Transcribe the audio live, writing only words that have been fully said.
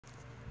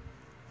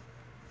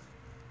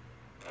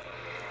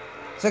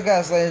So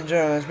guys, ladies and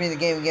gentlemen, it's me, the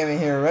Game Gamer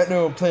here. Right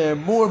now I'm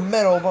playing more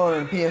Medal of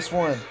Honor on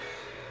PS1.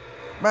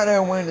 Right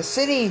now we're in the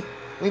city.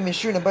 We've been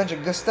shooting a bunch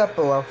of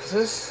Gestapo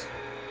officers.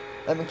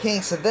 I've been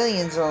killing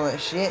civilians and all that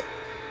shit.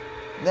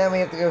 Now we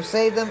have to go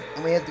save them,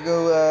 and we have to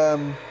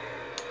go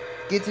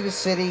get to the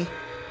city.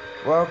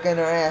 We're all getting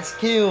our ass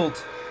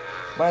killed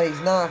by these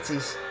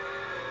Nazis.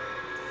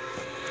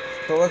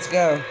 So let's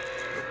go.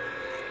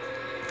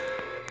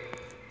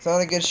 It's not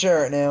a good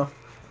shirt now,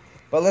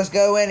 but let's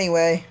go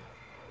anyway.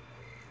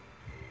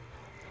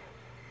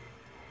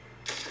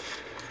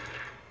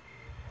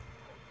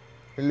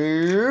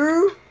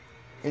 Hello?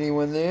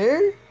 Anyone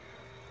there?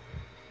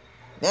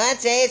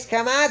 Nazis,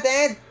 come on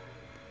then!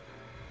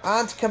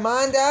 Aunt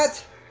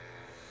Commandant?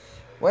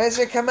 Where's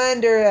your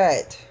commander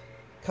at?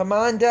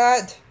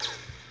 Commandant?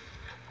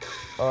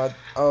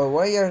 Oh,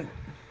 why you're...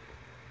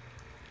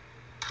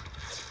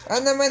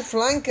 I'm the man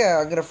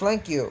flanker. I'm gonna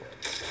flank you.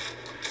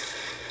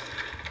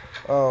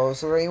 Oh,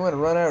 so you want to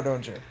run out,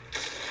 don't you?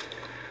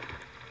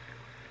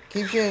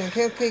 Keep shooting.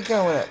 Keep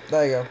going up.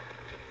 There you go.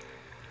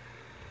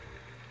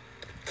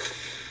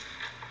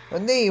 I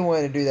knew you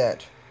wanted to do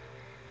that.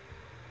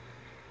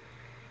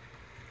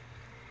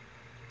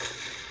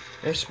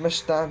 It's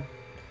Mr. Done.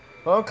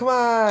 Oh, come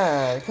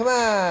on! Come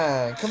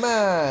on! Come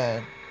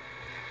on!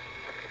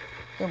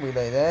 Don't be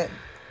like that.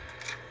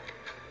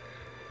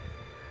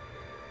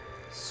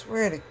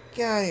 Swear to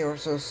God, you're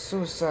so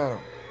suicidal.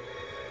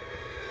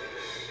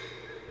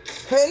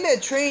 Hey,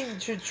 let's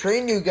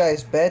train you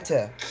guys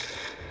better.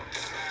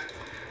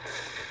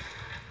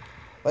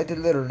 Like the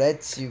little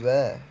lads you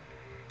are.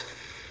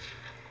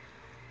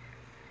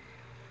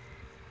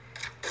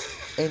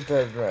 Ain't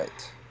that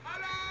right?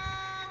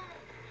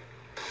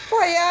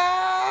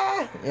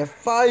 Fire! Yeah,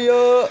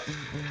 fire!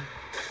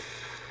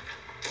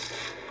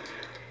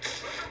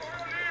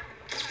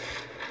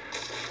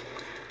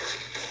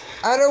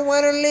 I don't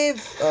want to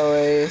live. Oh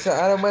wait, so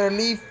I don't want to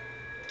leave.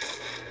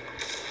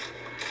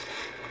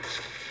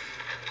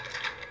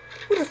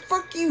 Who the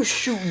fuck are you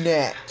shooting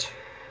at?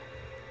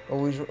 Oh,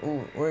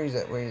 where is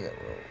that? Where is that?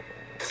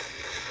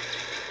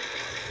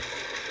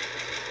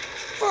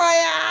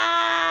 Fire!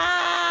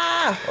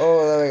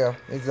 Oh, there we go.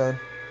 It's done.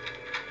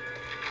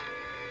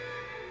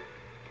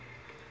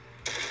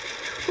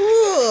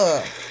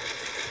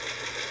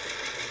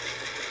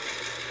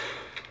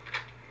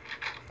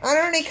 I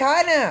don't need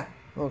kinda.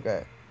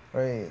 Okay.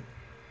 Wait.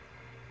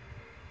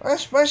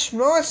 Was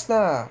los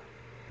da?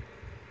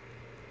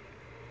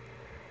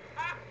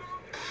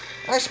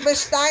 Was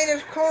bist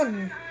deines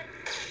Kunden?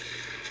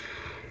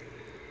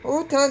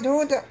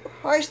 Unter,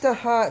 heißt der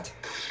hart.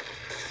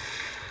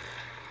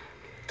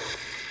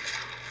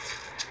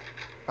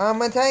 I'm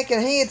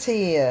taking hits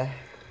here.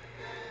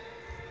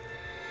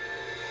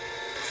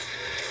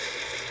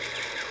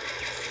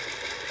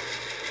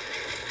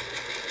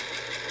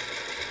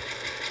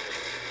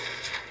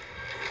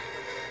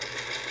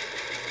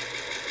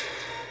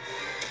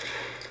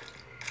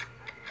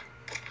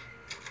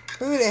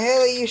 Who the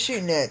hell are you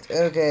shooting at?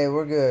 Okay,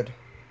 we're good.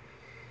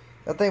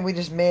 I think we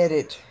just made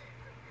it.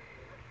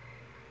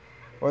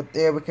 Well,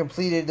 yeah, we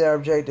completed our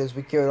objectives.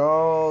 We killed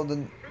all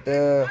the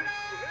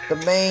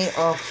main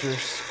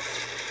officers.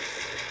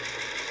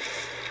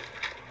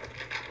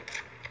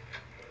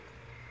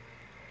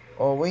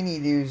 All we need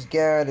to do is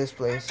get out of this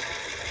place.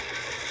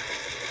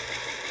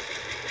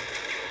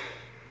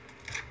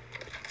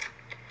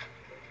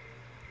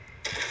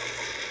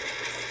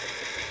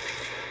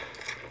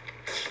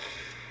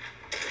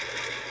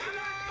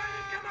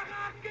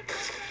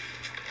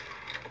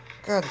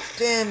 God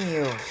damn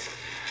you.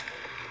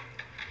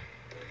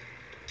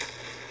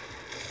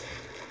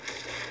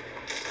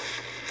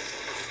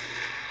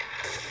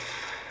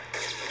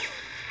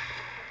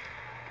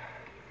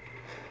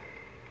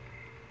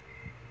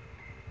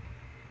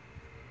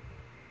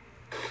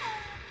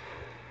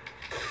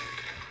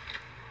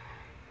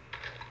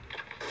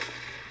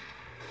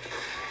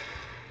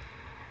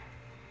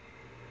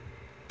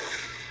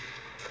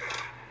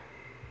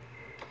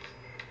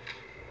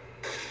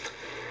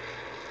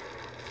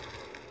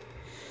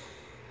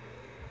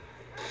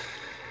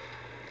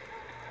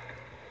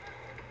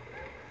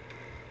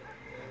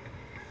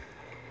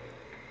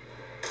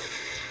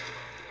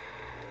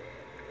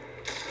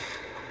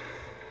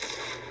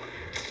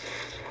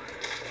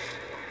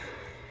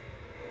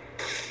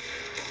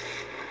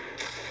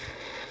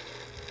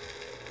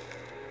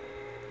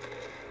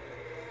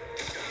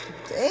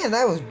 Damn,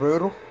 that was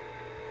brutal.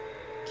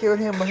 Killed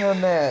him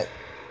behind that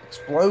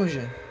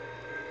explosion.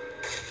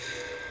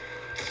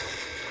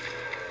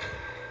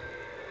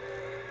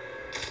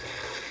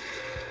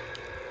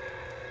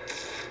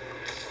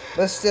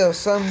 But still,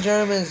 some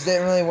Germans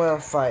didn't really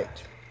want to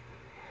fight.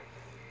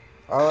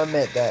 I'll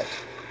admit that.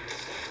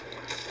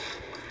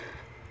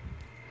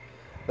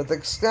 But the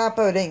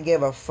Gestapo didn't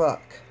give a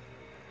fuck.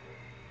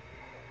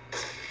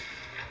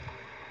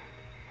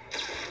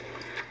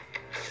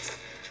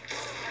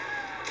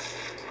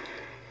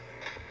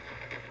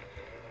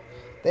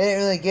 They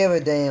didn't really give a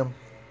damn.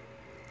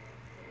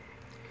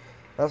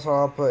 That's how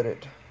I'll put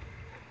it.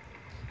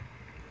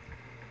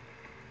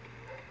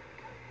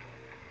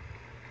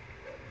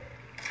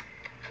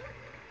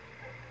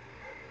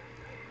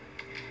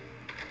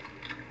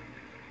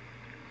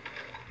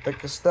 The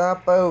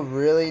Gestapo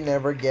really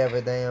never gave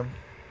a damn.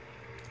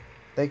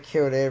 They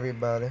killed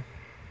everybody.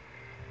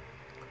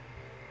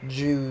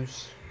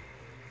 Jews.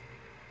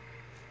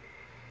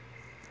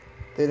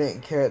 They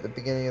didn't care at the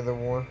beginning of the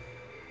war.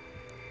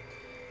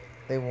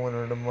 They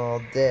wanted them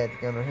all dead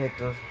under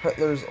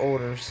Hitler's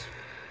orders.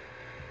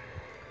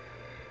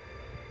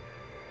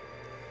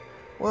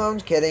 Well, I'm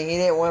just kidding. He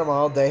didn't want them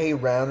all dead. He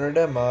rounded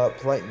them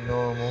up like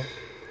normal.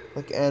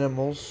 Like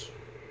animals.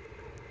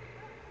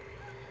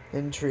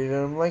 And treated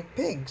them like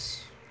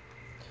pigs.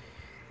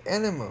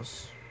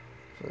 Animals.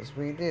 So that's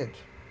what he did.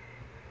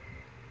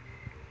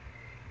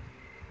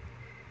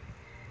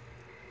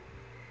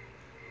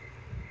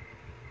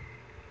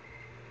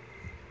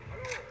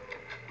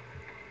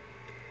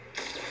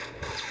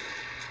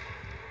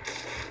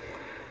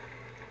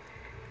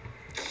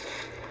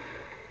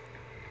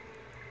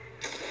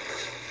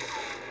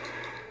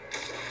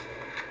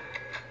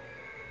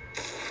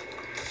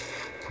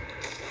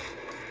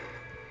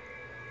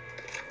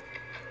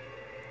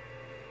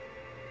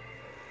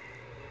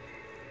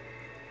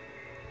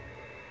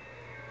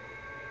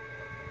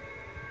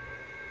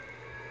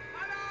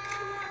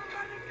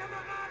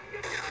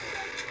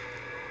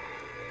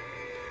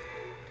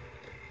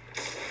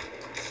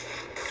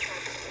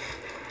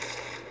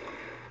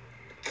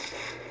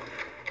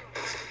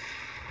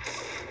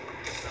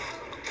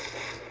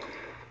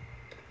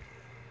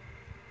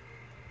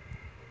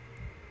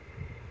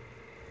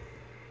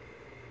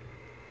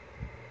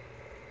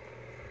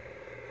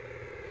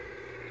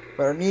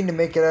 But I need to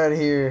make it out of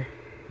here.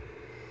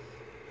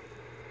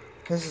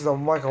 This is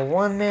like a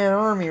one-man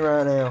army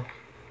right now.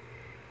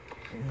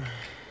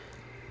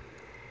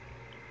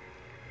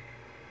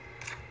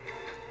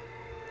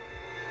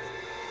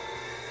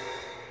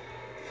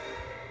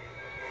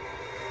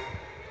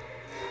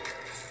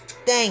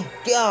 Thank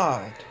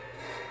God!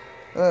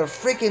 A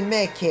freaking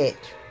med kit.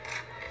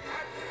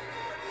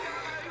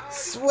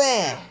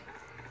 Swear!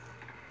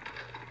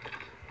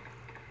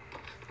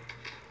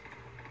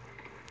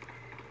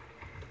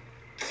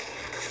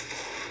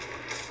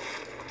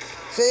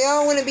 So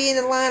y'all want to be in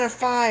the line of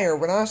fire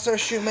when I start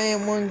shooting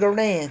man one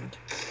grenade.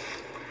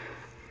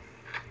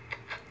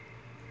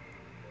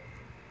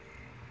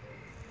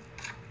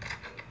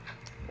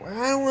 Well,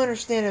 I don't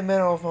understand the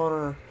Medal of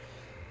Honor.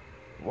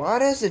 Why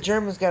does the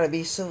Germans gotta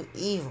be so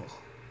evil?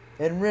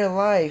 In real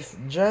life,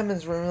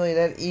 Germans weren't really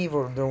that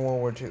evil during World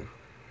War II.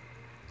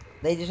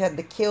 They just had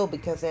to kill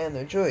because they had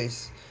no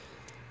choice.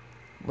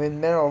 With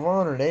Medal of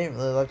Honor, they didn't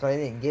really look like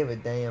they didn't give a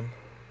damn.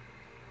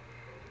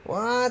 Well,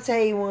 I'll tell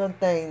you one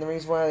thing, the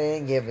reason why they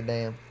didn't give a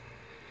damn.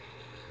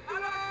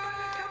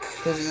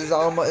 This is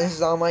all my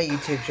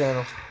YouTube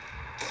channel.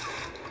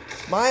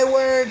 My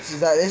words is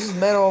that this is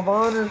Medal of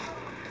Honor.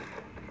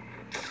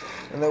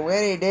 And the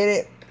way they did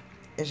it,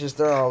 it's just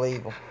they're all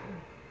evil.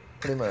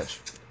 Pretty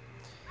much.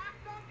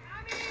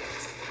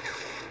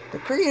 The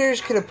creators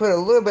could have put a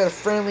little bit of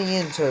friendly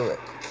into it.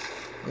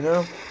 You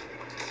know?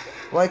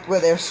 Like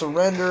with their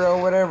surrender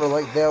or whatever.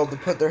 Like they'll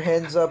put their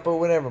hands up or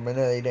whatever. But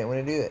no, they didn't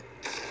want to do it.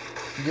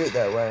 Do it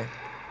that way.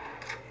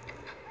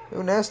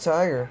 Ooh, nice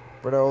Tiger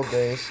for the old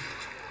days.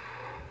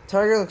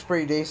 Tiger looks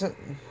pretty decent.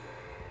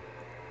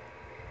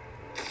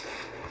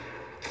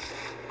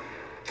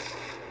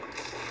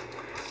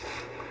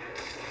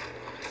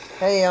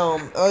 Hey,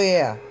 oh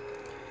yeah.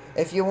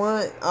 If you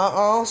want, I'll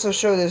also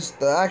show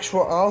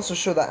I'll also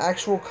show the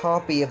actual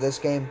copy of this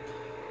game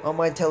on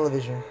my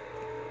television.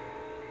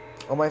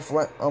 On my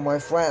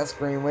flat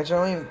screen, which I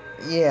don't even,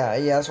 yeah,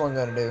 that's what I'm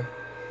gonna do.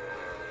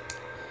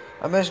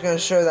 I'm just going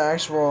to show the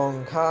actual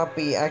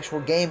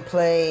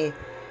gameplay,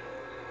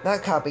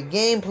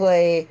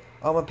 gameplay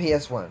on my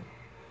PS1.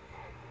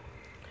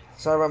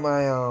 Sorry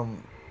about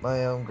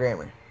my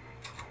grammar.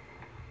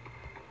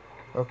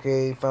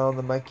 Okay, found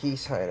the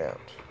Mikey's hideout.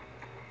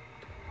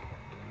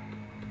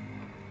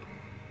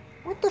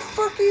 What the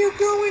fuck are you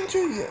going to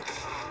you?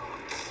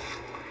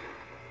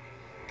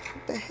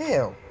 What the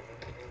hell?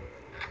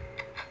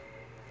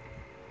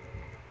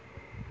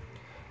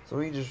 So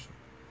we just,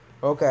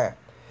 okay.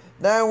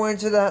 Now we're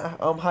into the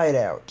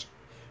hideout.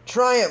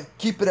 Triumph,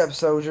 keep it up,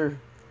 soldier.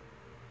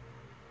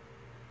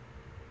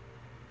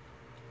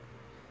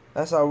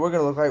 That's how we're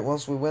gonna look like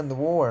once we win the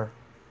war.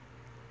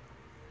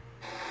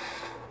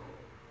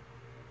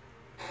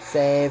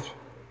 Saved.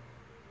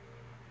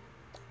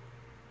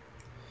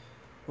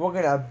 We're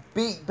gonna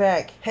beat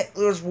back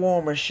Hitler's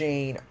war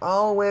machine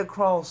all the way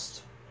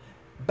across,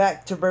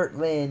 back to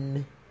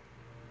Berlin,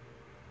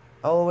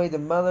 all the way to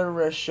Mother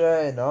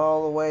Russia, and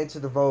all the way to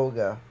the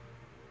Volga.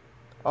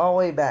 All the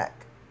way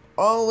back.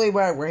 All the way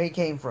back where he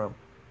came from.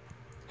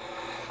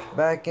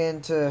 Back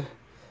into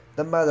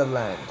the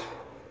motherland.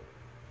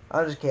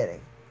 I'm just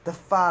kidding. The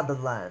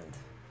fatherland.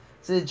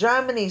 See,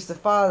 Germany's the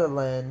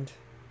fatherland.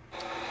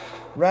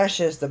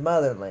 Russia's the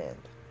motherland.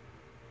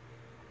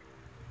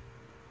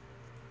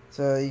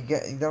 So you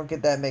don't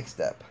get that mixed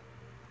up.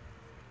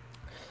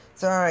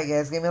 So alright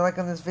guys, give me a like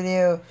on this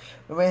video.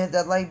 Remember hit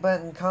that like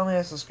button, comment,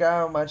 and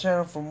subscribe on my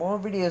channel for more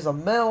videos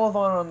on Medal of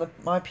Honor on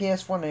my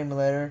PS1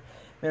 emulator.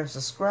 Remember,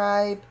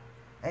 subscribe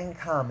and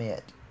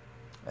comment.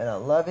 And I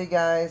love you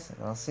guys.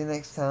 And I'll see you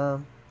next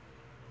time.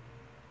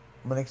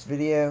 My next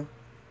video.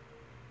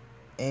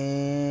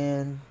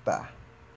 And bye.